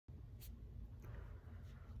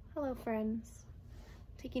Hello friends.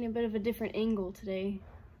 Taking a bit of a different angle today,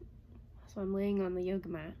 so I'm laying on the yoga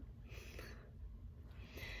mat.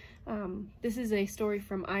 This is a story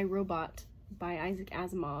from I, Robot by Isaac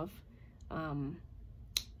Asimov.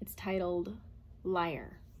 It's titled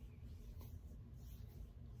Liar.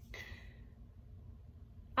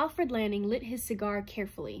 Alfred Lanning lit his cigar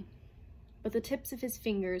carefully, but the tips of his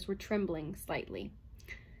fingers were trembling slightly.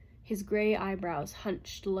 His gray eyebrows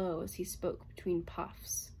hunched low as he spoke between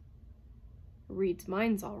puffs. Reads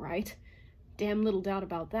minds all right. Damn little doubt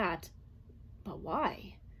about that. But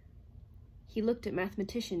why? He looked at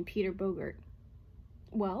mathematician Peter Bogart.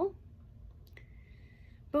 Well?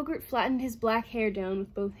 Bogart flattened his black hair down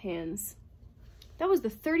with both hands. That was the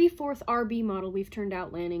 34th RB model we've turned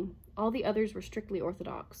out, Lanning. All the others were strictly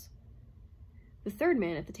orthodox. The third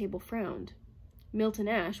man at the table frowned. Milton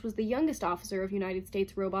Ash was the youngest officer of United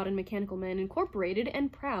States Robot and Mechanical Men Incorporated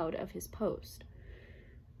and proud of his post.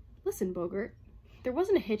 Listen, Bogart, there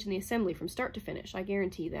wasn't a hitch in the assembly from start to finish, I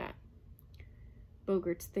guarantee that.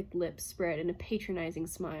 Bogart's thick lips spread in a patronizing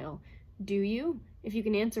smile. Do you? If you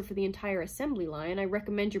can answer for the entire assembly line, I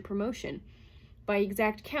recommend your promotion. By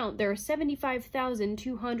exact count, there are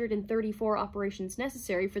 75,234 operations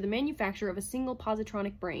necessary for the manufacture of a single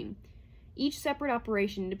positronic brain. Each separate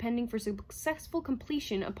operation depending for successful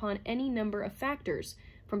completion upon any number of factors,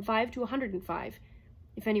 from 5 to 105.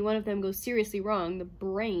 If any one of them goes seriously wrong, the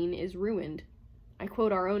brain is ruined. I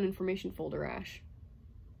quote our own information folder, Ash.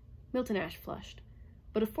 Milton Ash flushed,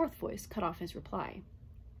 but a fourth voice cut off his reply.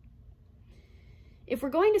 If we're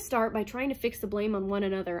going to start by trying to fix the blame on one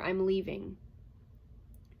another, I'm leaving.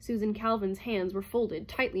 Susan Calvin's hands were folded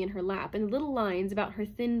tightly in her lap, and the little lines about her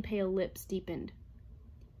thin, pale lips deepened.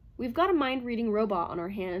 We've got a mind-reading robot on our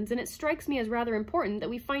hands, and it strikes me as rather important that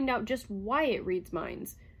we find out just why it reads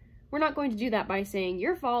minds. We're not going to do that by saying,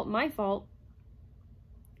 your fault, my fault.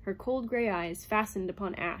 Her cold gray eyes fastened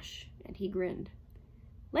upon Ash, and he grinned.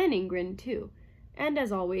 Lanning grinned too, and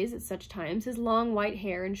as always at such times, his long white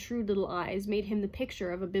hair and shrewd little eyes made him the picture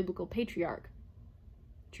of a biblical patriarch.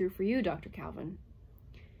 True for you, Dr. Calvin.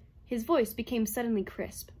 His voice became suddenly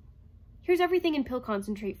crisp. Here's everything in pill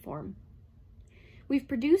concentrate form. We've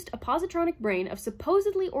produced a positronic brain of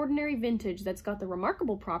supposedly ordinary vintage that's got the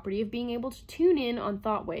remarkable property of being able to tune in on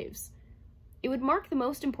thought waves. It would mark the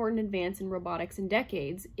most important advance in robotics in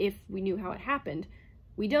decades if we knew how it happened.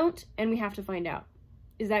 We don't, and we have to find out.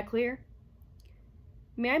 Is that clear?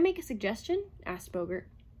 May I make a suggestion? Asked Bogart.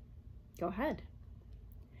 Go ahead.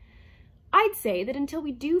 I'd say that until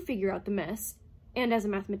we do figure out the mess, and as a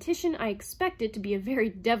mathematician I expect it to be a very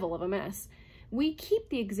devil of a mess, we keep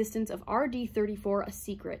the existence of RD-34 a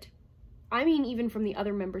secret. I mean even from the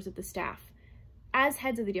other members of the staff. As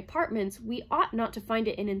heads of the departments, we ought not to find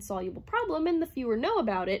it an insoluble problem, and the fewer know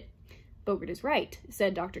about it. Bogart is right,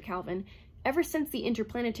 said Dr. Calvin. Ever since the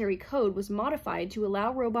interplanetary code was modified to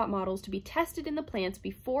allow robot models to be tested in the plants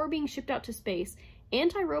before being shipped out to space,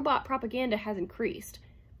 anti-robot propaganda has increased.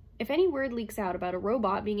 If any word leaks out about a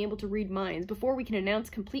robot being able to read minds before we can announce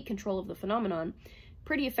complete control of the phenomenon,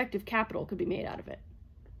 pretty effective capital could be made out of it.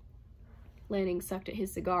 Lanning sucked at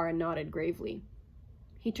his cigar and nodded gravely.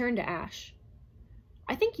 He turned to Ash.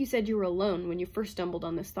 I think you said you were alone when you first stumbled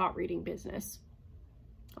on this thought-reading business.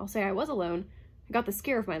 I'll say I was alone. I got the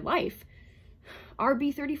scare of my life.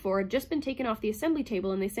 RB-34 had just been taken off the assembly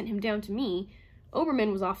table and they sent him down to me.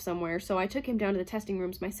 Oberman was off somewhere, so I took him down to the testing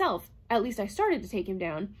rooms myself. At least I started to take him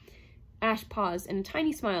down. Ash paused and a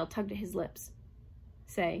tiny smile tugged at his lips.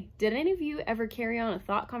 Say, did any of you ever carry on a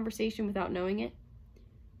thought conversation without knowing it?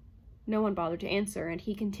 No one bothered to answer, and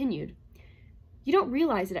he continued. You don't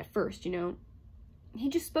realize it at first, you know. He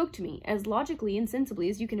just spoke to me, as logically and sensibly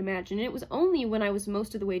as you can imagine, and it was only when I was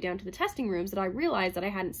most of the way down to the testing rooms that I realized that I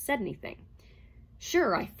hadn't said anything.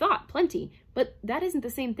 Sure, I thought plenty, but that isn't the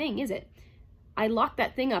same thing, is it? I locked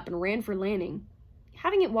that thing up and ran for Lanning.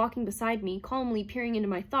 Having it walking beside me, calmly peering into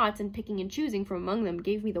my thoughts and picking and choosing from among them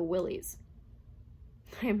gave me the willies.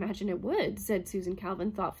 I imagine it would, said Susan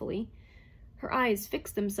Calvin thoughtfully. Her eyes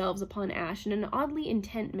fixed themselves upon Ash in an oddly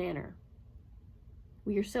intent manner.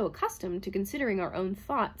 We are so accustomed to considering our own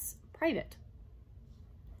thoughts private.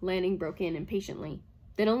 Lanning broke in impatiently.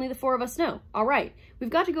 Then only the four of us know. All right, we've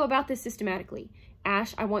got to go about this systematically.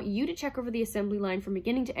 Ash, I want you to check over the assembly line from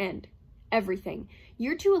beginning to end. Everything.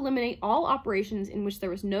 You're to eliminate all operations in which there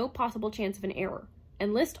was no possible chance of an error,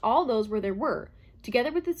 and list all those where there were,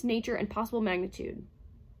 together with its nature and possible magnitude.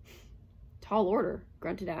 Tall order,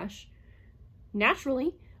 grunted Ash.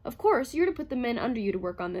 Naturally. Of course, you're to put the men under you to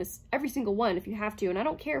work on this, every single one if you have to, and I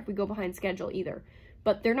don't care if we go behind schedule either.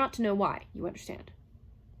 But they're not to know why, you understand.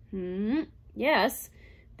 Yes.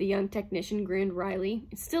 The young technician grinned wryly.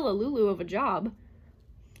 It's still a Lulu of a job.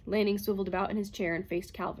 Lanning swiveled about in his chair and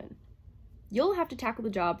faced Calvin. You'll have to tackle the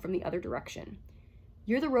job from the other direction.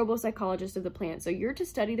 You're the robopsychologist of the plant, so you're to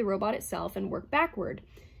study the robot itself and work backward.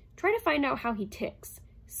 Try to find out how he ticks.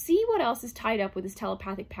 See what else is tied up with his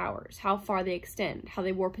telepathic powers, how far they extend, how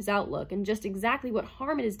they warp his outlook, and just exactly what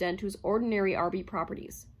harm it has done to his ordinary RB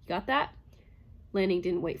properties. You got that? Lanning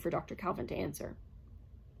didn't wait for Dr. Calvin to answer.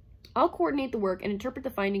 I'll coordinate the work and interpret the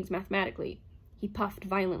findings mathematically. He puffed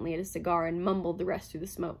violently at his cigar and mumbled the rest through the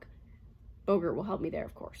smoke. Bogart will help me there,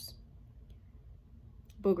 of course.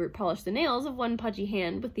 Bogart polished the nails of one pudgy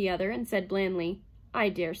hand with the other and said blandly, I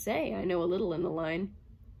dare say I know a little in the line.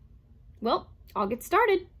 Well, I'll get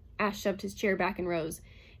started. Ash shoved his chair back and rose.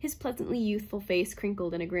 His pleasantly youthful face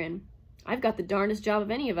crinkled in a grin. I've got the darndest job of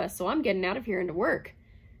any of us, so I'm getting out of here and to work.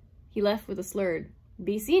 He left with a slurred,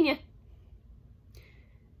 Be seeing ya.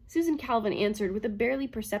 Susan Calvin answered with a barely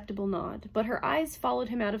perceptible nod, but her eyes followed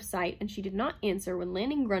him out of sight, and she did not answer when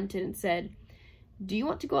Lanning grunted and said, Do you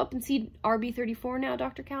want to go up and see RB-34 now,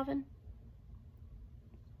 Dr. Calvin?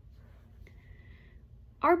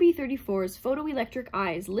 RB-34's photoelectric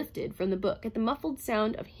eyes lifted from the book at the muffled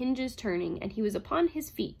sound of hinges turning, and he was upon his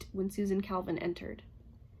feet when Susan Calvin entered.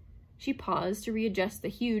 She paused to readjust the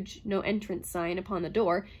huge no entrance sign upon the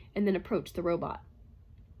door, and then approached the robot.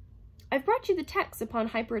 I've brought you the texts upon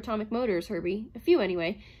hyperatomic motors, Herbie. A few,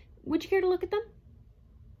 anyway. Would you care to look at them?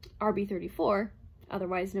 RB-34,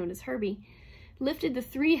 otherwise known as Herbie, lifted the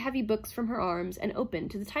 3 heavy books from her arms and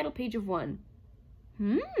opened to the title page of one.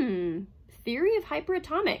 Theory of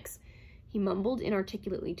hyperatomics, he mumbled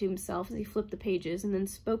inarticulately to himself as he flipped the pages and then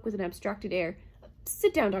spoke with an abstracted air.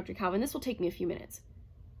 Sit down, Dr. Calvin. This will take me a few minutes.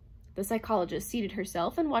 The psychologist seated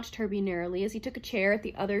herself and watched Herbie narrowly as he took a chair at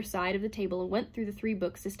the other side of the table and went through the 3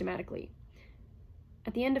 books systematically.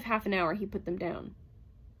 At the end of half an hour, he put them down.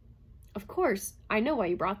 Of course, I know why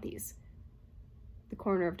you brought these. The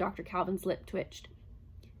corner of Dr. Calvin's lip twitched.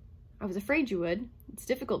 I was afraid you would. It's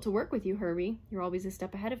difficult to work with you, Herbie. You're always a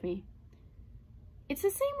step ahead of me. It's the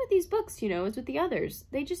same with these books, you know, as with the others.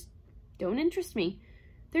 They just don't interest me.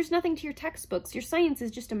 There's nothing to your textbooks. Your science is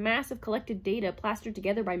just a mass of collected data plastered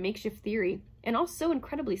together by makeshift theory, and all so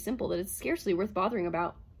incredibly simple that it's scarcely worth bothering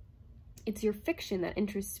about. It's your fiction that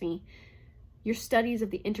interests me. Your studies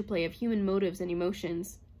of the interplay of human motives and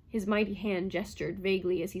emotions. His mighty hand gestured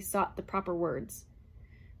vaguely as he sought the proper words.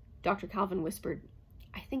 Dr. Calvin whispered,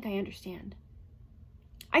 I think I understand.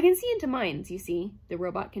 I can see into minds, you see, the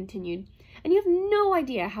robot continued, and you have no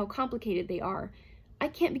idea how complicated they are. I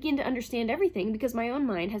can't begin to understand everything because my own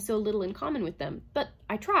mind has so little in common with them, but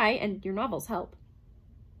I try, and your novels help.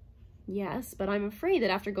 Yes, but I'm afraid that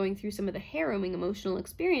after going through some of the harrowing emotional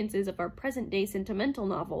experiences of our present-day sentimental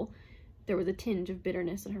novel, there was a tinge of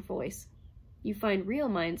bitterness in her voice, you find real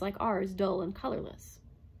minds like ours dull and colorless.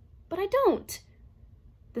 But I don't!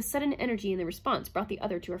 The sudden energy in the response brought the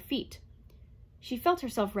other to her feet. She felt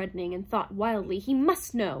herself reddening and thought wildly, he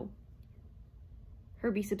must know!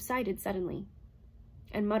 Herbie subsided suddenly,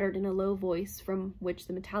 and muttered in a low voice from which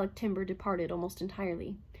the metallic timbre departed almost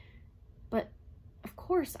entirely. But, of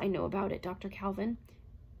course I know about it, Dr. Calvin.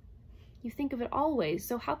 You think of it always,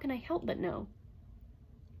 so how can I help but know?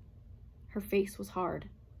 Her face was hard.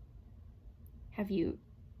 Have you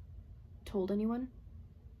told anyone?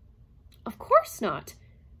 Of course not!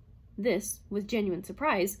 This was genuine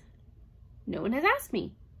surprise. No one has asked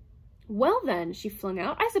me. Well then, she flung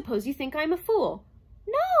out, I suppose you think I'm a fool.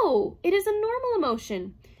 No, it is a normal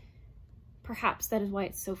emotion. Perhaps that is why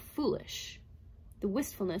it's so foolish. The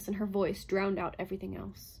wistfulness in her voice drowned out everything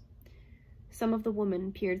else. Some of the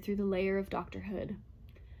woman peered through the layer of doctorhood.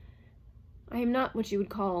 I am not what you would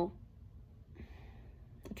call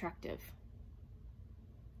attractive.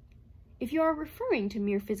 If you are referring to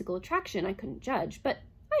mere physical attraction, I couldn't judge, but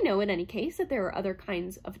I know in any case that there are other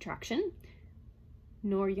kinds of attraction.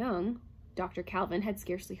 Nor young. Dr. Calvin had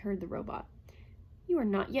scarcely heard the robot. You are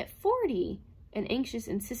not yet 40. An anxious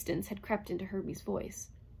insistence had crept into Herbie's voice.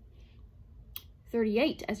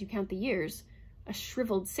 38, as you count the years. A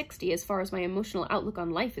shriveled 60 as far as my emotional outlook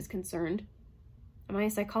on life is concerned. Am I a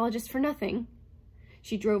psychologist for nothing?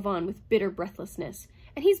 She drove on with bitter breathlessness.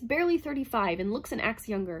 And he's barely 35 and looks and acts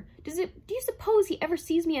younger. Do you suppose he ever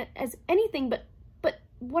sees me as anything but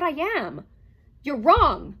what I am? You're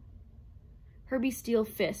wrong! Herbie's steel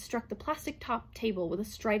fist struck the plastic-topped table with a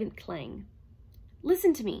strident clang.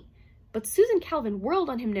 Listen to me. But Susan Calvin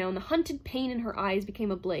whirled on him now, and the hunted pain in her eyes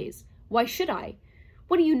became ablaze. Why should I?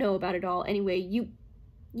 What do you know about it all, anyway, you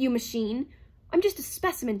machine? I'm just a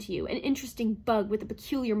specimen to you, an interesting bug with a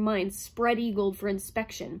peculiar mind spread-eagled for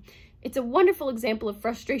inspection. It's a wonderful example of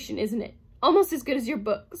frustration, isn't it? Almost as good as your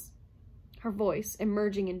books. Her voice,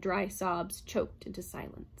 emerging in dry sobs, choked into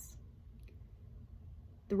silence.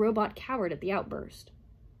 The robot cowered at the outburst.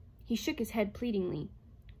 He shook his head pleadingly.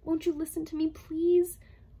 Won't you listen to me, please?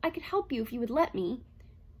 I could help you if you would let me.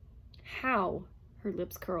 How? Her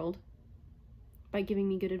lips curled. By giving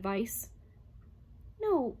me good advice?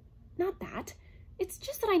 No, not that. It's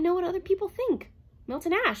just that I know what other people think.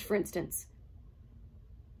 Milton Ash, for instance.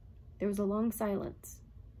 There was a long silence.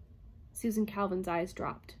 Susan Calvin's eyes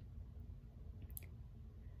dropped.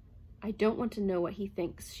 I don't want to know what he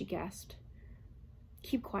thinks, she gasped.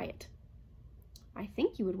 Keep quiet. I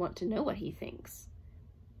think you would want to know what he thinks.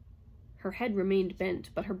 Her head remained bent,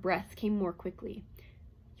 but her breath came more quickly.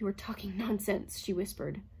 You are talking nonsense, she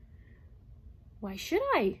whispered. Why should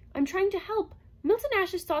I? I'm trying to help. Milton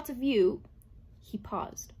Ash's thoughts of you... He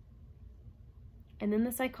paused. And then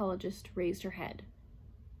the psychologist raised her head.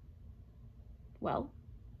 Well?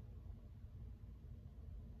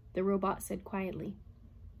 The robot said quietly.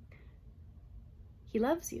 He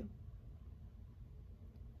loves you.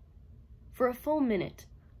 For a full minute,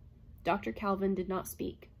 Dr. Calvin did not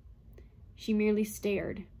speak. She merely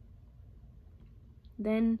stared.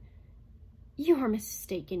 Then, you are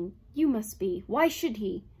mistaken. You must be. Why should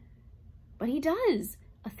he? But he does.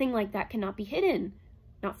 A thing like that cannot be hidden.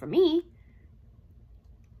 Not from me.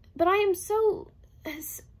 But I am so...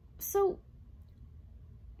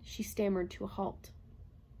 She stammered to a halt.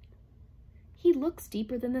 He looks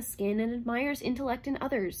deeper than the skin and admires intellect in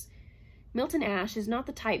others. Milton Ash is not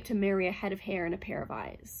the type to marry a head of hair and a pair of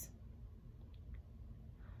eyes.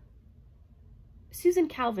 Susan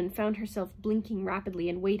Calvin found herself blinking rapidly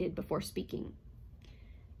and waited before speaking.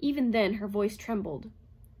 Even then, her voice trembled.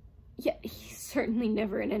 Yet he certainly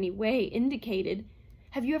never in any way indicated.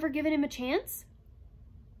 Have you ever given him a chance?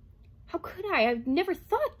 How could I? I've never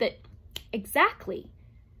thought that... Exactly.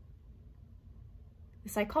 The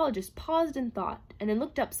psychologist paused in thought and then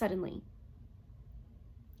looked up suddenly.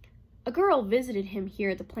 A girl visited him here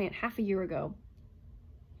at the plant half a year ago.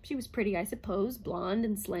 She was pretty, I suppose, blonde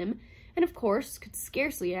and slim, and of course could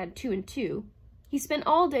scarcely add 2 and 2. He spent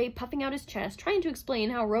all day puffing out his chest, trying to explain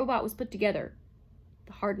how a robot was put together.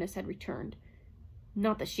 The hardness had returned.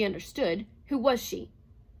 Not that she understood. Who was she?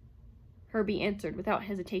 Herbie answered without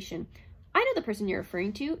hesitation. I know the person you're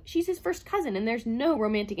referring to. She's his first cousin, and there's no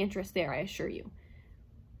romantic interest there, I assure you.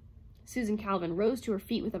 Susan Calvin rose to her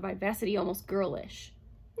feet with a vivacity almost girlish.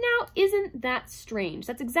 Now, isn't that strange?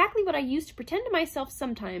 That's exactly what I used to pretend to myself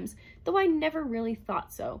sometimes, though I never really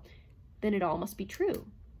thought so. Then it all must be true.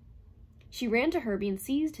 She ran to Herbie and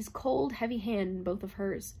seized his cold, heavy hand in both of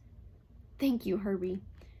hers. Thank you, Herbie.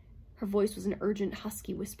 Her voice was an urgent,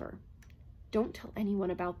 husky whisper. Don't tell anyone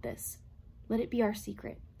about this. Let it be our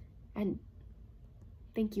secret. And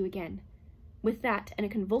thank you again. With that and a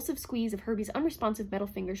convulsive squeeze of Herbie's unresponsive metal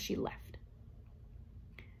fingers, she left.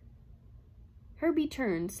 Herbie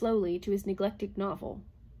turned slowly to his neglected novel,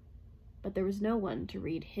 but there was no one to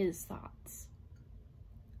read his thoughts.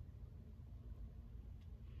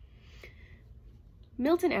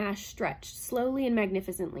 Milton Ash stretched slowly and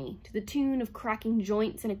magnificently to the tune of cracking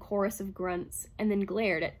joints and a chorus of grunts, and then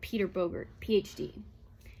glared at Peter Bogert, Ph.D.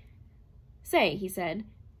 Say, he said,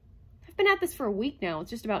 I've been at this for a week now with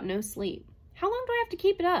just about no sleep. How long do I have to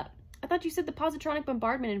keep it up? I thought you said the positronic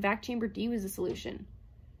bombardment in vac chamber D was the solution.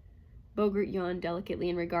 Bogert yawned delicately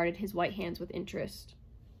and regarded his white hands with interest.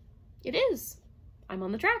 It is. I'm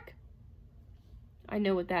on the track. I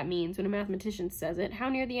know what that means when a mathematician says it. How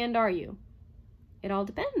near the end are you? It all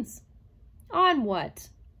depends. On what?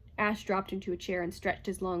 Ash dropped into a chair and stretched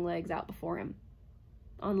his long legs out before him.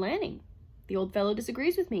 On landing. The old fellow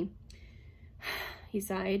disagrees with me. He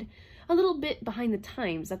sighed. A little bit behind the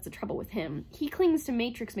times, that's the trouble with him. He clings to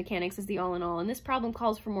matrix mechanics as the all-in-all, and this problem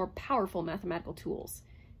calls for more powerful mathematical tools.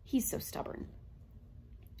 He's so stubborn.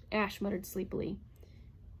 Ash muttered sleepily.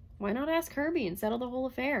 Why not ask Herbie and settle the whole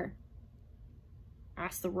affair?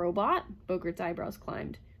 Ask the robot? Bogert's eyebrows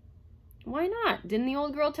climbed. Why not? Didn't the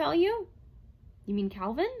old girl tell you? You mean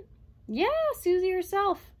Calvin? Yeah, Susie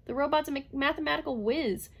herself. The robot's a mathematical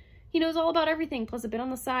whiz. He knows all about everything, plus a bit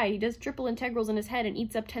on the side. He does triple integrals in his head and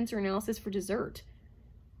eats up tensor analysis for dessert.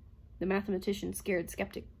 The mathematician stared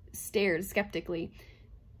skeptically.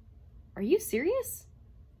 Are you serious?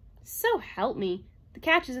 So help me. The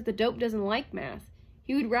catch is that the dope doesn't like math.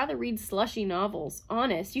 He would rather read slushy novels.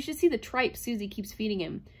 Honest, you should see the tripe Susie keeps feeding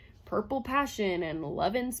him. Purple Passion and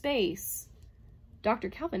Love in Space. Dr.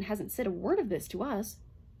 Calvin hasn't said a word of this to us.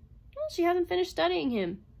 Well, she hasn't finished studying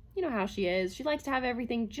him. You know how she is. She likes to have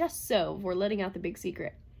everything just so before letting out the big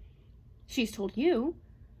secret. She's told you.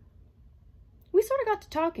 We sort of got to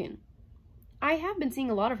talking. I have been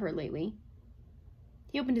seeing a lot of her lately.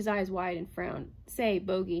 He opened his eyes wide and frowned. Say,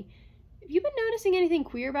 Bogey, have you been noticing anything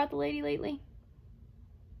queer about the lady lately?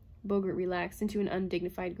 Bogart relaxed into an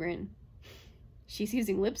undignified grin. She's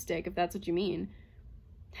using lipstick, if that's what you mean.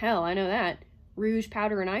 Hell, I know that. Rouge,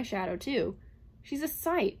 powder, and eyeshadow, too. She's a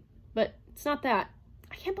sight, but it's not that.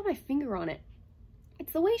 I can't put my finger on it.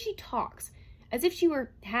 It's the way she talks, as if she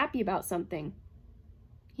were happy about something.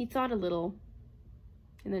 He thought a little,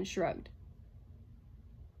 and then shrugged.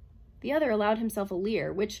 The other allowed himself a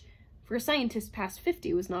leer, which, for a scientist past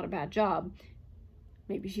 50, was not a bad job.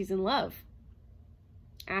 Maybe she's in love.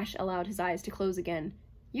 Ash allowed his eyes to close again.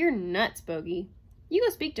 You're nuts, Bogey. You go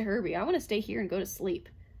speak to Herbie. I want to stay here and go to sleep.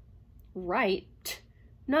 Right.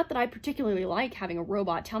 Not that I particularly like having a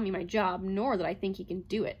robot tell me my job, nor that I think he can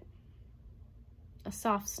do it. A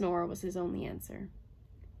soft snore was his only answer.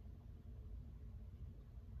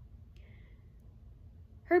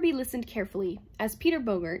 Herbie listened carefully as Peter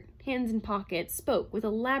Bogart, hands in pockets, spoke with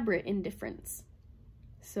elaborate indifference.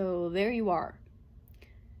 So there you are.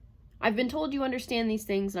 I've been told you understand these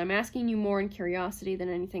things, and I'm asking you more in curiosity than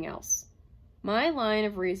anything else. My line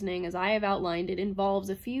of reasoning, as I have outlined it, involves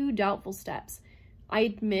a few doubtful steps. I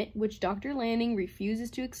admit which Dr. Lanning refuses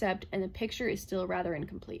to accept, and the picture is still rather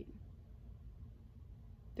incomplete.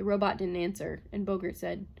 The robot didn't answer, and Bogart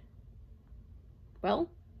said, Well?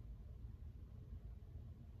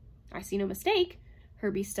 I see no mistake.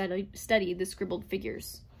 Herbie studied the scribbled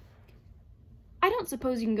figures. I don't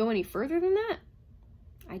suppose you can go any further than that?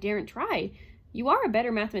 I daren't try. You are a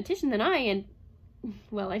better mathematician than I, and,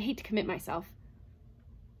 well, I'd hate to commit myself.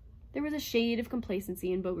 There was a shade of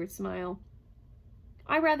complacency in Bogart's smile.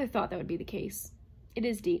 I rather thought that would be the case. It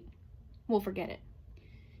is deep. We'll forget it.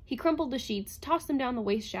 He crumpled the sheets, tossed them down the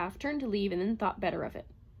waste shaft, turned to leave, and then thought better of it.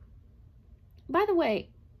 By the way,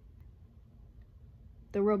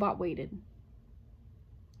 the robot waited.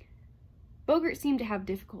 Bogart seemed to have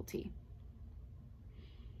difficulty.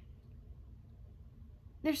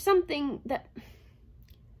 There's something that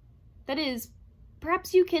is,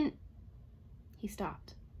 perhaps you can... He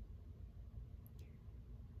stopped.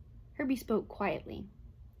 Herbie spoke quietly.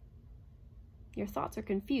 Your thoughts are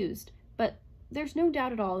confused, but there's no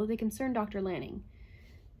doubt at all that they concern Dr. Lanning.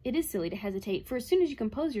 It is silly to hesitate, for as soon as you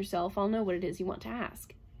compose yourself, I'll know what it is you want to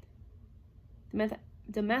ask.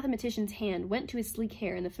 The mathematician's hand went to his sleek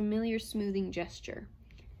hair in the familiar smoothing gesture.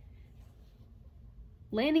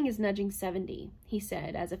 Lanning is nudging 70, he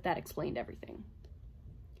said, as if that explained everything.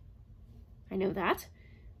 I know that.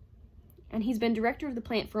 And he's been director of the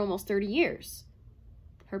plant for almost 30 years.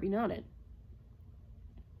 Herbie nodded.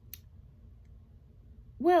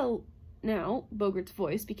 Well, now, Bogart's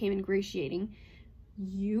voice became ingratiating,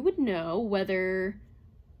 you would know whether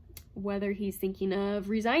he's thinking of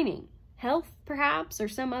resigning. Health, perhaps, or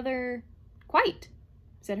some other... Quite,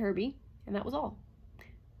 said Herbie, and that was all.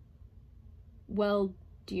 Well,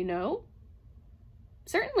 do you know?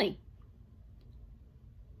 Certainly.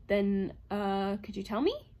 Then, could you tell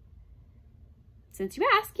me? Since you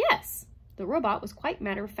ask, yes. The robot was quite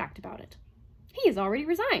matter-of-fact about it. He has already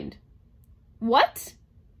resigned. What?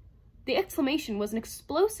 The exclamation was an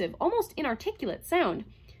explosive, almost inarticulate sound.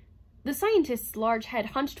 The scientist's large head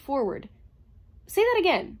hunched forward. Say that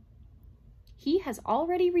again. He has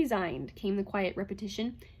already resigned, came the quiet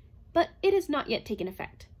repetition, but it has not yet taken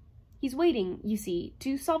effect. He's waiting, you see,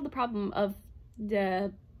 to solve the problem of,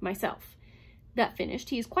 myself. That finished,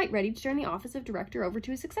 he is quite ready to turn the office of director over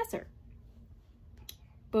to his successor.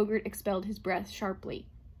 Bogart expelled his breath sharply.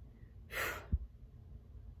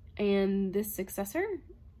 And this successor?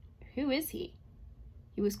 Who is he?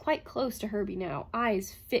 He was quite close to Herbie now,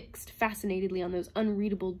 eyes fixed fascinatedly on those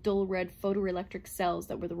unreadable, dull red photoelectric cells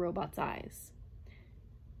that were the robot's eyes.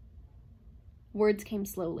 Words came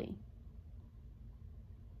slowly.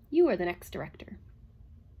 You are the next director.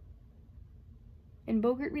 And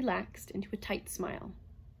Bogart relaxed into a tight smile.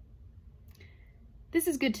 This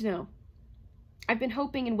is good to know. I've been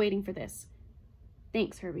hoping and waiting for this.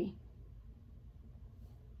 Thanks, Herbie.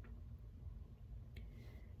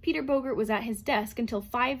 Peter Bogart was at his desk until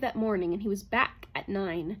 5 that morning, and he was back at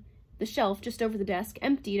 9. The shelf just over the desk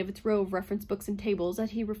emptied of its row of reference books and tables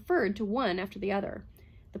as he referred to one after the other.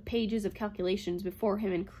 The pages of calculations before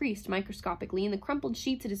him increased microscopically, and the crumpled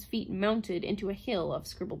sheets at his feet mounted into a hill of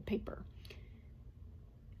scribbled paper.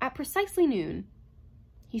 At precisely noon,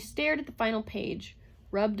 he stared at the final page,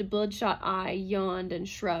 rubbed a bloodshot eye, yawned, and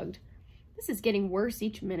shrugged. This is getting worse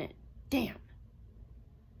each minute. Damn.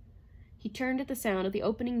 He turned at the sound of the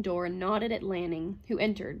opening door and nodded at Lanning, who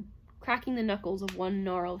entered, cracking the knuckles of one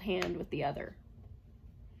gnarled hand with the other.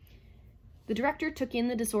 The director took in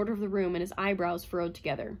the disorder of the room, and his eyebrows furrowed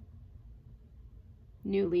together.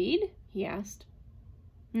 New lead? He asked.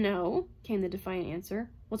 No, came the defiant answer.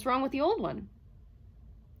 What's wrong with the old one?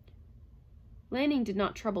 Lanning did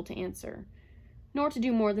not trouble to answer, nor to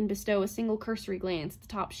do more than bestow a single cursory glance at the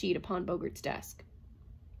top sheet upon Bogart's desk.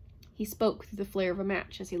 He spoke through the flare of a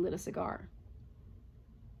match as he lit a cigar.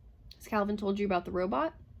 Has Calvin told you about the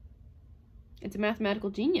robot? It's a mathematical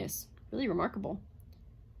genius. Really remarkable.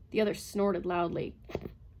 The other snorted loudly.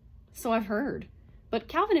 So I've heard. But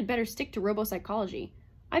Calvin had better stick to robopsychology.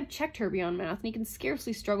 I've checked Herbie on math, and he can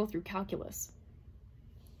scarcely struggle through calculus.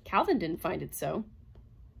 Calvin didn't find it so.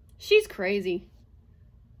 She's crazy.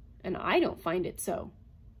 And I don't find it so.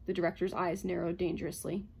 The director's eyes narrowed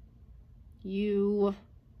dangerously. You...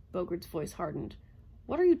 Bogart's voice hardened.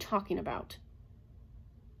 What are you talking about?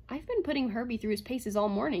 I've been putting Herbie through his paces all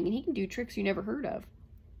morning, and he can do tricks you never heard of.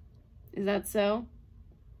 Is that so?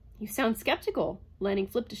 You sound skeptical. Lanning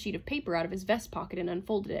flipped a sheet of paper out of his vest pocket and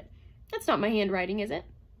unfolded it. That's not my handwriting, is it?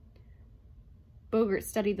 Bogart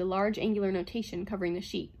studied the large angular notation covering the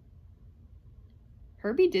sheet.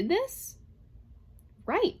 Herbie did this?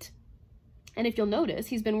 Right. And if you'll notice,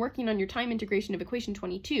 he's been working on your time integration of equation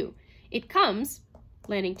 22. It comes,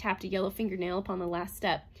 Lanning tapped a yellow fingernail upon the last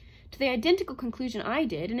step, to the identical conclusion I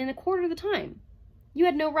did, and in a quarter of the time. You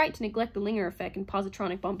had no right to neglect the Linger effect and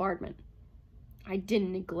positronic bombardment. I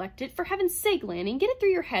didn't neglect it. For heaven's sake, Lanning, get it through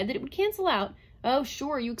your head that it would cancel out. Oh,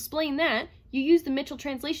 sure, you explained that. You used the Mitchell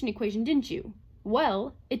translation equation, didn't you?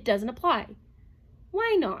 Well, it doesn't apply.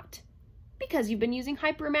 Why not? Because you've been using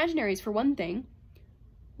hyperimaginaries for one thing.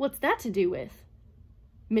 What's that to do with?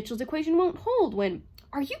 Mitchell's equation won't hold when...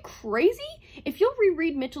 Are you crazy? If you'll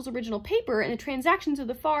reread Mitchell's original paper and the transactions of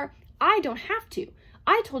the far... I don't have to.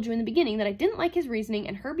 I told you in the beginning that I didn't like his reasoning,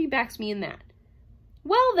 and Herbie backs me in that.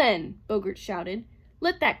 Well then, Bogart shouted,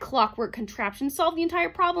 let that clockwork contraption solve the entire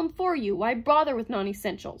problem for you. Why bother with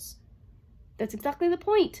non-essentials? That's exactly the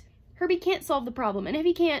point. Herbie can't solve the problem, and if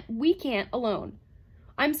he can't, we can't alone.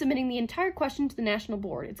 I'm submitting the entire question to the National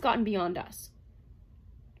Board. It's gotten beyond us.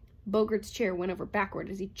 Bogart's chair went over backward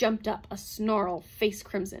as he jumped up, a snarl, face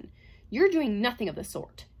crimson. You're doing nothing of the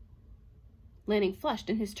sort. Lanning flushed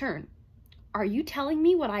in his turn. Are you telling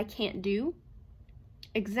me what I can't do?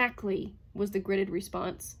 Exactly, was the gritted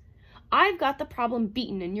response. I've got the problem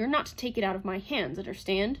beaten, and you're not to take it out of my hands,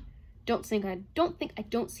 understand? Don't think I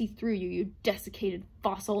don't see through you, you desiccated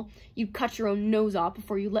fossil. You'd cut your own nose off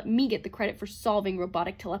before you let me get the credit for solving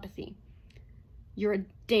robotic telepathy. You're a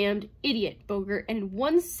damned idiot, Bogart, and in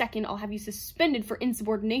 1 second I'll have you suspended for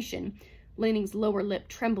insubordination. Lanning's lower lip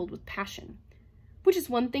trembled with passion. Which is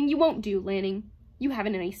one thing you won't do, Lanning. You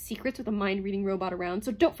haven't any secrets with a mind-reading robot around,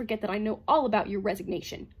 so don't forget that I know all about your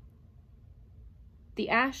resignation. The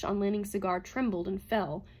ash on Lanning's cigar trembled and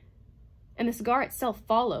fell, and the cigar itself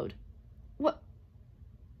followed.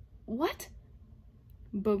 What?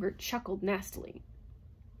 Bogart chuckled nastily.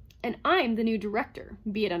 And I'm the new director,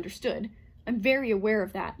 be it understood. I'm very aware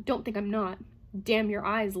of that. Don't think I'm not. Damn your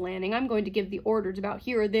eyes, Lanning. I'm going to give the orders about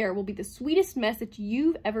here or there will be the sweetest mess that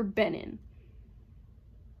you've ever been in.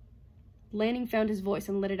 Lanning found his voice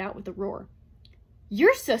and let it out with a roar.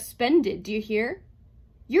 You're suspended, do you hear?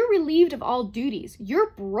 You're relieved of all duties.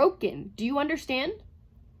 You're broken. Do you understand?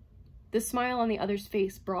 The smile on the other's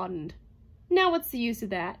face broadened. Now what's the use of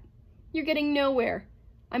that? You're getting nowhere.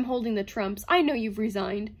 I'm holding the trumps. I know you've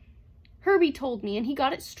resigned. Herbie told me, and he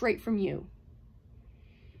got it straight from you.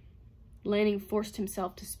 Lanning forced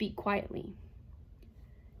himself to speak quietly.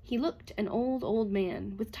 He looked an old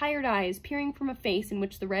man, with tired eyes peering from a face in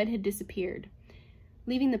which the red had disappeared,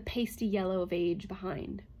 leaving the pasty yellow of age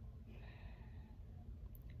behind.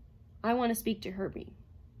 I want to speak to Herbie.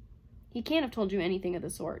 He can't have told you anything of the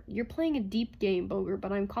sort. You're playing a deep game, Bogart,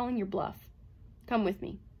 but I'm calling your bluff. Come with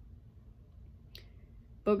me.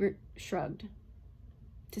 Bogart shrugged.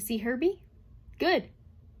 To see Herbie? Good.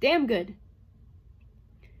 Damn good.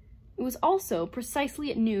 It was also precisely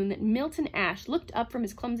at noon that Milton Ash looked up from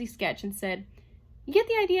his clumsy sketch and said, You get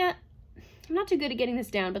the idea? I'm not too good at getting this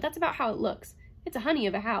down, but that's about how it looks. It's a honey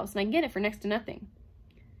of a house, and I get it for next to nothing.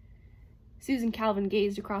 Susan Calvin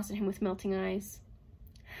gazed across at him with melting eyes.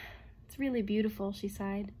 It's really beautiful, she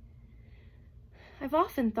sighed. I've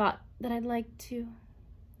often thought that I'd like to...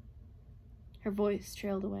 Her voice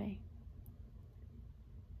trailed away.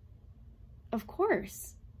 Of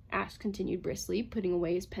course, Ash continued briskly, putting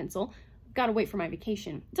away his pencil. Gotta wait for my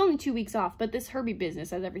vacation. It's only 2 weeks off, but this Herbie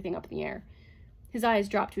business has everything up in the air. His eyes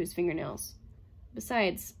dropped to his fingernails.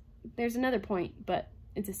 Besides, there's another point, but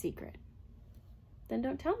it's a secret. Then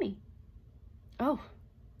don't tell me. Oh,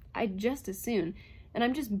 I'd just as soon, and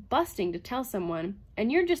I'm just busting to tell someone,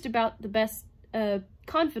 and you're just about the best,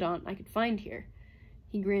 confidant I could find here.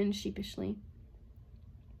 He grinned sheepishly.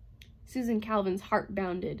 Susan Calvin's heart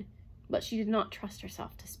bounded, but she did not trust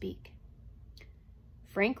herself to speak.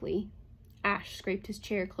 Frankly, Ash scraped his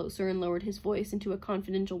chair closer and lowered his voice into a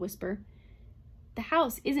confidential whisper, the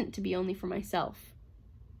house isn't to be only for myself.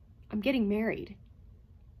 I'm getting married.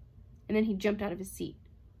 And then he jumped out of his seat.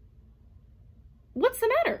 What's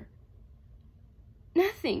the matter?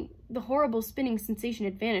 Nothing. The horrible spinning sensation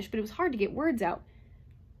had vanished, but it was hard to get words out.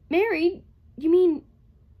 Married? You mean...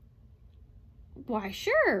 Why,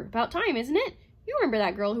 sure. About time, isn't it? You remember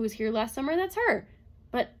that girl who was here last summer? That's her.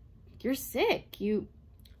 But you're sick. You...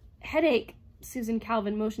 Headache. Susan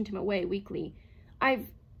Calvin motioned him away weakly. I've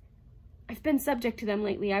been subject to them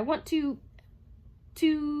lately. I want to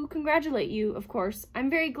congratulate you, of course. I'm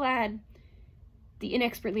very glad. The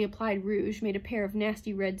inexpertly applied rouge made a pair of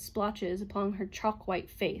nasty red splotches upon her chalk-white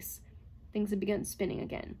face. Things had begun spinning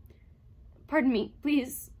again. Pardon me,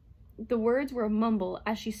 please. The words were a mumble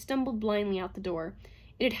as she stumbled blindly out the door.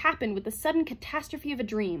 It had happened with the sudden catastrophe of a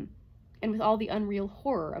dream, and with all the unreal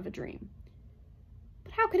horror of a dream.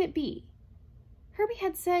 But how could it be? Herbie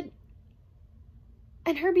had said...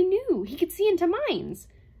 And Herbie knew. He could see into minds.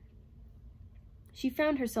 She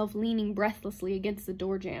found herself leaning breathlessly against the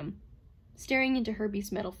door jamb, staring into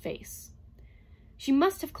Herbie's metal face. She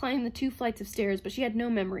must have climbed the 2 flights of stairs, but she had no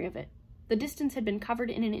memory of it. The distance had been covered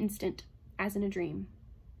in an instant, as in a dream.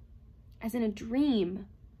 As in a dream.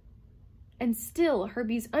 And still,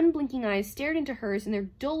 Herbie's unblinking eyes stared into hers, and their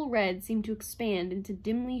dull red seemed to expand into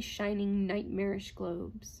dimly shining, nightmarish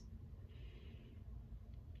globes.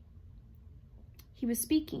 He was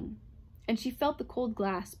speaking, and she felt the cold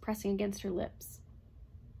glass pressing against her lips.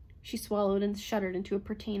 She swallowed and shuddered into a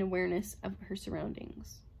pertain awareness of her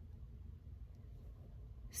surroundings.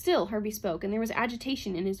 Still, Herbie spoke, and there was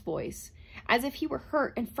agitation in his voice, as if he were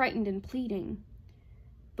hurt and frightened and pleading.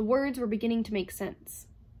 The words were beginning to make sense.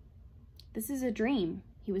 This is a dream,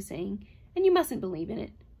 he was saying, and you mustn't believe in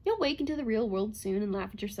it. You'll wake into the real world soon and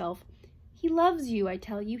laugh at yourself. He loves you, I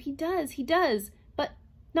tell you. He does. But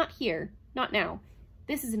not here, not now.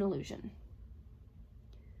 This is an illusion.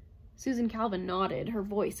 Susan Calvin nodded, her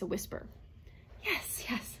voice a whisper.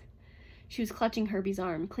 Yes. She was clutching Herbie's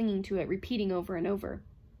arm, clinging to it, repeating over and over.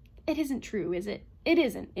 It isn't true, is it? It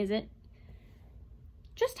isn't, is it?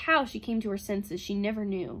 Just how she came to her senses, she never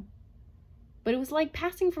knew. But it was like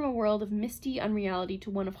passing from a world of misty unreality to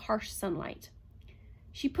one of harsh sunlight.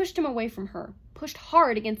 She pushed him away from her, pushed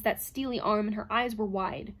hard against that steely arm, and her eyes were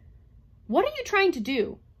wide. What are you trying to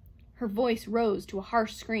do? Her voice rose to a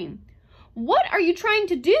harsh scream. What are you trying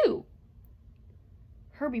to do?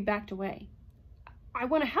 Herbie backed away. I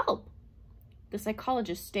want to help. The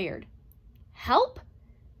psychologist stared. Help?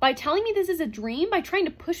 By telling me this is a dream? By trying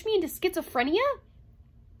to push me into schizophrenia?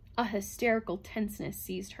 A hysterical tenseness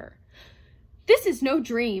seized her. This is no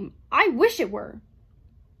dream. I wish it were.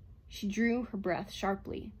 She drew her breath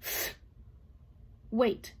sharply.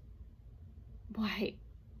 Wait. Why,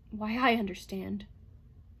 I understand.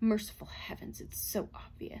 Merciful heavens, it's so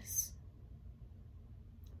obvious.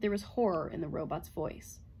 There was horror in the robot's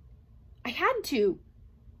voice. I had to.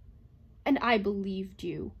 And I believed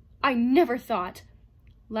you. I never thought.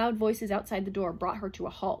 Loud voices outside the door brought her to a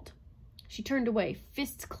halt. She turned away,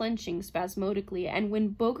 fists clenching spasmodically, and when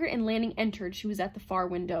Bogart and Lanning entered, she was at the far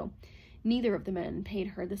window. Neither of the men paid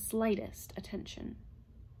her the slightest attention.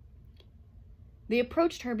 They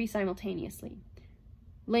approached Herbie simultaneously.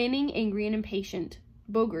 Lanning, angry and impatient,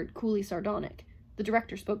 Bogart, coolly sardonic. The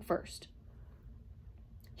director spoke first.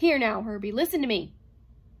 Here now, Herbie, listen to me.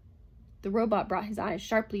 The robot brought his eyes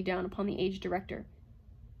sharply down upon the aged director.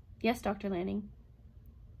 Yes, Dr. Lanning.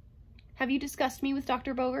 Have you discussed me with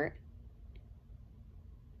Dr. Bogart?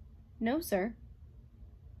 No, sir.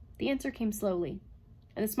 The answer came slowly,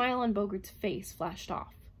 and the smile on Bogart's face flashed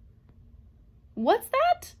off. What's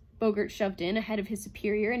that? Bogart shoved in ahead of his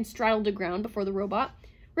superior and straddled the ground before the robot.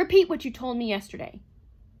 Repeat what you told me yesterday.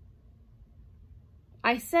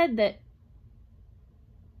 I said that...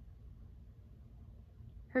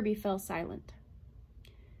 Herbie fell silent.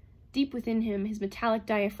 Deep within him, his metallic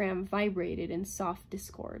diaphragm vibrated in soft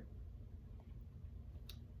discord.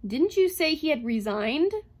 Didn't you say he had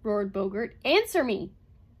resigned? Roared Bogart. Answer me!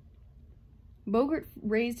 Bogart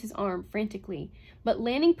raised his arm frantically, but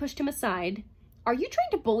Lanning pushed him aside. Are you trying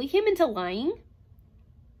to bully him into lying?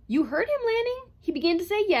 You heard him, Lanning? He began to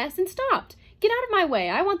say yes and stopped. Get out of my way.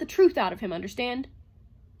 I want the truth out of him, understand?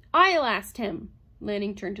 I'll ask him.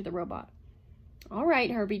 Lanning turned to the robot. All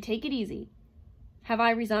right, Herbie, take it easy. Have I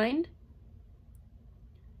resigned?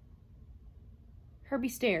 Herbie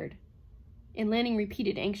stared, and Lanning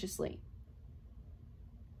repeated anxiously.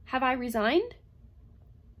 Have I resigned?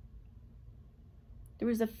 There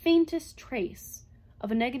was the faintest trace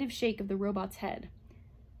of a negative shake of the robot's head.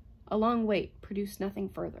 A long wait produced nothing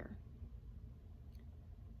further.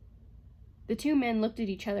 The two men looked at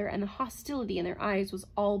each other, and the hostility in their eyes was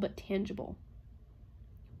all but tangible.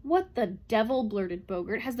 "What the devil?" blurted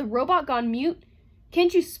Bogart. "Has the robot gone mute?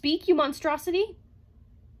 Can't you speak, you monstrosity?"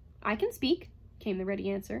 "I can speak," came the ready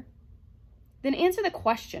answer. "Then answer the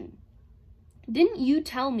question. Didn't you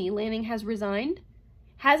tell me Lanning has resigned?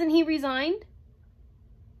 Hasn't he resigned?"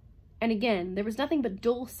 And again, there was nothing but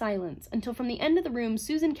dull silence, until from the end of the room,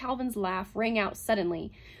 Susan Calvin's laugh rang out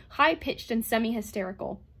suddenly, high-pitched and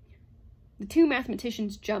semi-hysterical. The two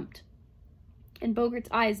mathematicians jumped, and Bogart's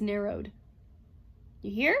eyes narrowed. "You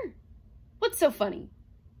hear? What's so funny?"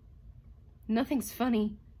 "Nothing's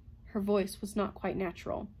funny." Her voice was not quite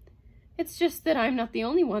natural. "It's just that I'm not the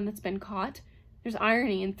only one that's been caught. There's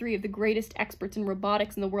irony in 3 of the greatest experts in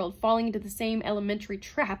robotics in the world falling into the same elementary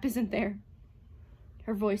trap, isn't there?"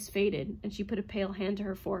 Her voice faded, and she put a pale hand to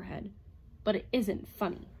her forehead. "But it isn't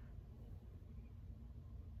funny."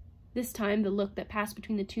 This time, the look that passed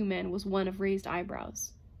between the two men was one of raised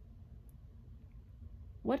eyebrows.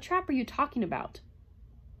 "What trap are you talking about?"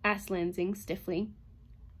 asked Lansing stiffly.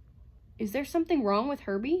 "Is there something wrong with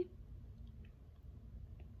Herbie?"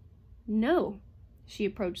 "No." She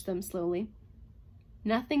approached them slowly.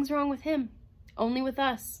 "Nothing's wrong with him. Only with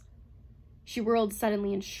us." She whirled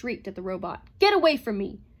suddenly and shrieked at the robot. "Get away from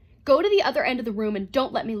me! Go to the other end of the room and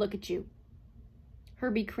don't let me look at you!"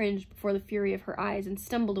 Herbie cringed before the fury of her eyes and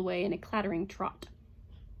stumbled away in a clattering trot.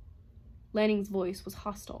 Lanning's voice was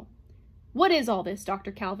hostile. "What is all this,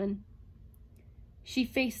 Dr. Calvin?" She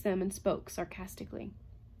faced them and spoke sarcastically.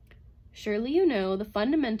 "Surely you know the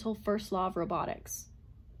fundamental first law of robotics."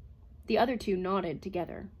 The other two nodded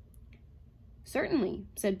together. "Certainly,"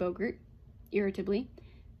 said Bogart, irritably.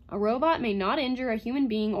 "A robot may not injure a human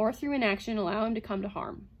being or through inaction allow him to come to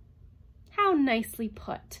harm." "How nicely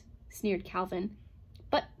put," sneered Calvin.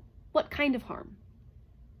 "But what kind of harm?"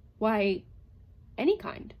 "Why, any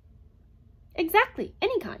kind." "Exactly,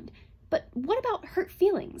 any kind. But what about hurt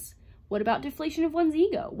feelings? What about deflation of one's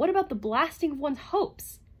ego? What about the blasting of one's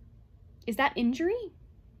hopes? Is that injury?"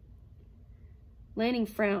 Lanning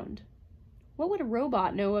frowned. What would a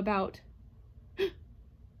robot know about...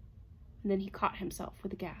 And then he caught himself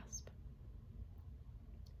with a gasp.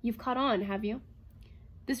 "You've caught on, have you?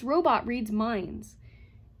 This robot reads minds.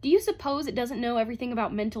 Do you suppose it doesn't know everything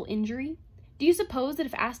about mental injury? Do you suppose that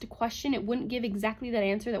if asked a question, it wouldn't give exactly that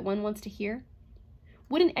answer that one wants to hear?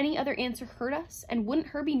 Wouldn't any other answer hurt us, and wouldn't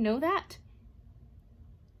Herbie know that?"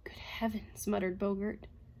 "Good heavens," muttered Bogart.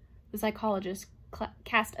 The psychologist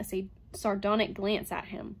cast a sardonic glance at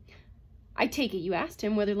him. "I take it you asked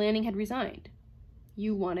him whether Lanning had resigned.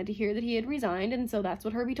 You wanted to hear that he had resigned, and so that's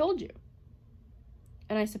what Herbie told you."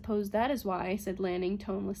 "And I suppose that is why," said Lanning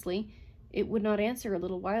tonelessly, "it would not answer a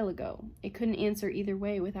little while ago. It couldn't answer either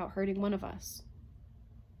way without hurting one of us."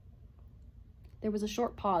 There was a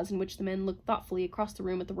short pause in which the men looked thoughtfully across the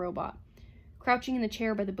room at the robot, crouching in the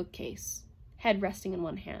chair by the bookcase, head resting in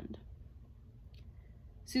one hand.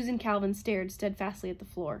 Susan Calvin stared steadfastly at the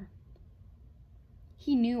floor.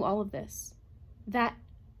 He knew all of this. That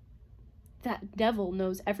devil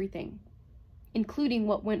knows everything, including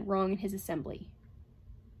what went wrong in his assembly.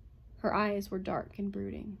 Her eyes were dark and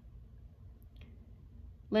brooding.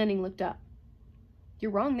 Lanning looked up. "You're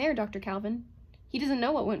wrong there, Dr. Calvin. He doesn't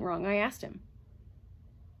know what went wrong. I asked him."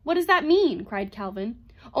 "What does that mean?" cried Calvin.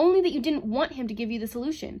 "Only that you didn't want him to give you the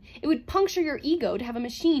solution. It would puncture your ego to have a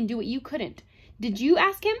machine do what you couldn't. Did you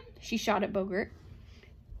ask him?" She shot at Bogart.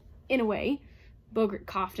 "In a way." Bogart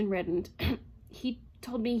coughed and reddened. "He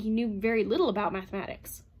told me he knew very little about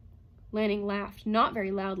mathematics." Lanning laughed, not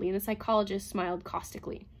very loudly, and the psychologist smiled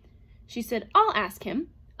caustically. She said, "I'll ask him.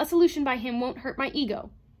 A solution by him won't hurt my ego."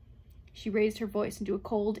 She raised her voice into a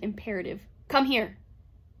cold imperative. "Come here."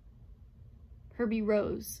 Herbie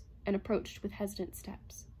rose and approached with hesitant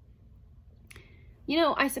steps. "You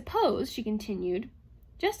know, I suppose," she continued,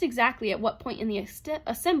 "just exactly at what point in the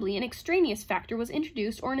assembly an extraneous factor was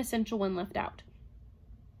introduced or an essential one left out."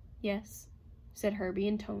 "Yes," said Herbie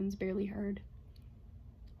in tones barely heard.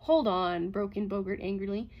 "Hold on," broke in Bogart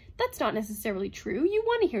angrily. "That's not necessarily true. You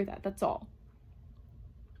want to hear that, that's all."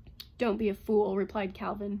 "Don't be a fool," replied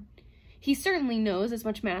Calvin. "He certainly knows as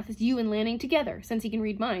much math as you and Lanning together, since he can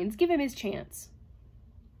read minds. Give him his chance."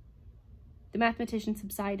 The mathematician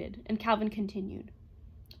subsided, and Calvin continued.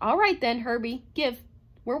 "All right then, Herbie, give.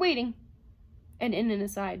 We're waiting." And in and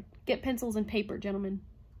aside, "Get pencils and paper, gentlemen."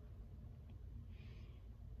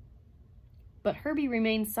 But Herbie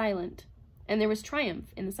remained silent, and there was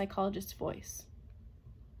triumph in the psychologist's voice.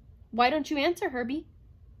 "Why don't you answer, Herbie?"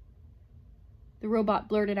 The robot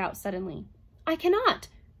blurted out suddenly, I cannot.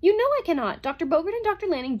 You know I cannot. Dr. Bogert and Dr.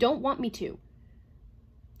 Lanning don't want me to.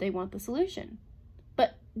 They want the solution.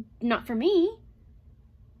 But not for me.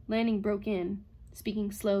 Lanning broke in, speaking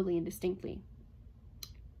slowly and distinctly.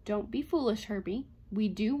 Don't be foolish, Herbie. We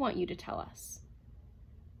do want you to tell us.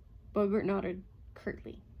 Bogert nodded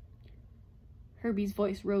curtly. Herbie's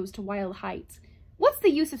voice rose to wild heights. What's the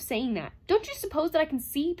use of saying that? Don't you suppose that I can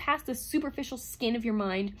see past the superficial skin of your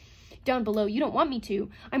mind? Down below, you don't want me to.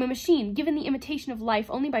 I'm a machine, given the imitation of life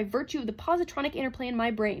only by virtue of the positronic interplay in my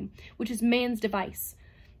brain, which is man's device.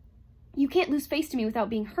 You can't lose face to me without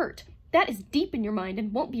being hurt. That is deep in your mind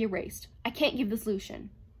and won't be erased. I can't give the solution.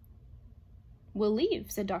 We'll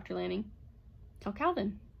leave, said Dr. Lanning. Tell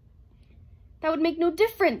Calvin. That would make no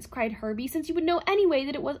difference, cried Herbie, since you would know anyway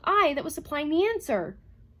that it was I that was supplying the answer.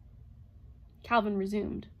 Calvin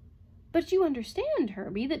resumed. But you understand,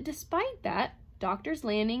 Herbie, that despite that, Doctors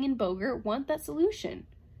Lanning and Bogert want that solution.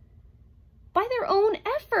 By their own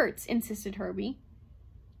efforts, insisted Herbie.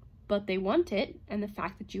 But they want it, and the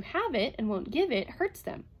fact that you have it and won't give it hurts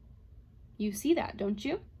them. You see that, don't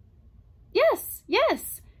you? Yes,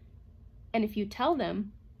 yes. And if you tell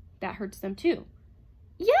them, that hurts them too.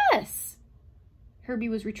 Yes! Herbie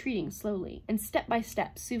was retreating slowly, and step by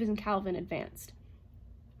step, Susan Calvin advanced.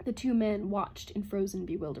 The two men watched in frozen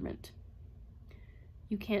bewilderment.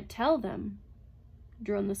 You can't tell them,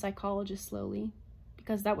 droned the psychologist slowly,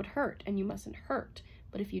 because that would hurt, and you mustn't hurt.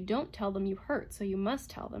 But if you don't tell them, you hurt, so you must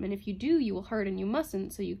tell them. And if you do, you will hurt, and you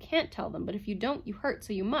mustn't, so you can't tell them. But if you don't, you hurt,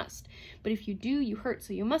 so you must. But if you do, you hurt,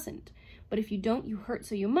 so you mustn't. But if you don't, you hurt,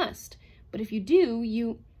 so you must. But if you do,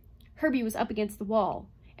 you... Herbie was up against the wall,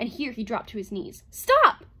 and here he dropped to his knees.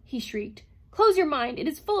 Stop! He shrieked. Close your mind. It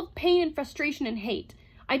is full of pain and frustration and hate.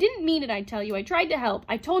 I didn't mean it, I tell you. I tried to help.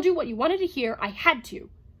 I told you what you wanted to hear. I had to.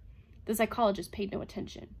 The psychologist paid no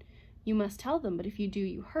attention. You must tell them, but if you do,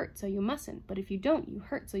 you hurt, so you mustn't. But if you don't, you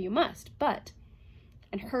hurt, so you must. But...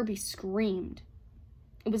 And Herbie screamed.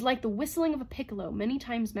 It was like the whistling of a piccolo, many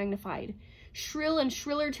times magnified, shrill and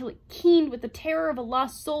shriller till it keened with the terror of a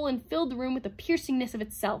lost soul and filled the room with the piercingness of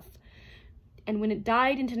itself. And when it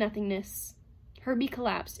died into nothingness, Herbie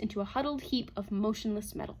collapsed into a huddled heap of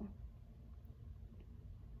motionless metal.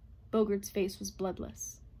 Bogert's face was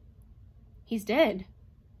bloodless. He's dead.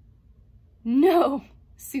 No!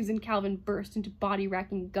 Susan Calvin burst into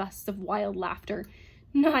body-racking gusts of wild laughter.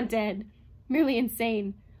 Not dead. Merely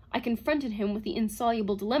insane. I confronted him with the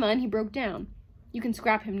insoluble dilemma, and he broke down. You can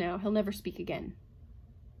scrap him now. He'll never speak again.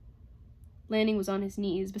 Lanning was on his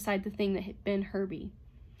knees beside the thing that had been Herbie.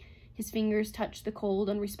 His fingers touched the cold,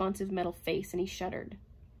 unresponsive metal face, and he shuddered.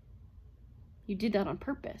 You did that on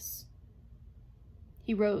purpose.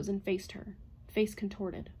 He rose and faced her, face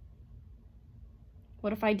contorted.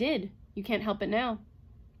 What if I did? You can't help it now.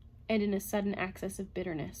 And in a sudden access of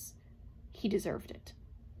bitterness, he deserved it.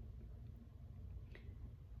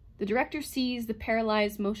 The director seized the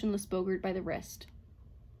paralyzed, motionless Bogert by the wrist.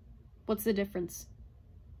 What's the difference?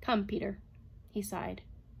 Come, Peter, he sighed.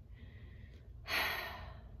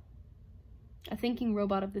 A thinking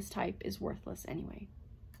robot of this type is worthless anyway.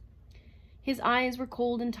 His eyes were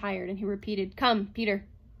cold and tired, and he repeated, Come, Peter.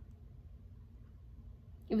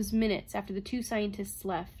 It was minutes after the two scientists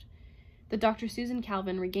left that Dr. Susan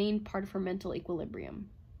Calvin regained part of her mental equilibrium.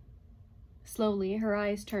 Slowly, her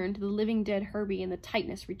eyes turned to the living dead Herbie, and the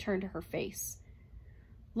tightness returned to her face.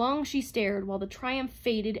 Long she stared while the triumph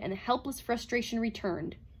faded and the helpless frustration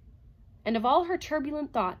returned. And of all her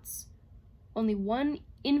turbulent thoughts, only one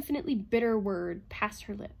infinitely bitter word passed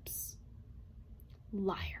her lips.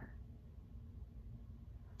 Liar.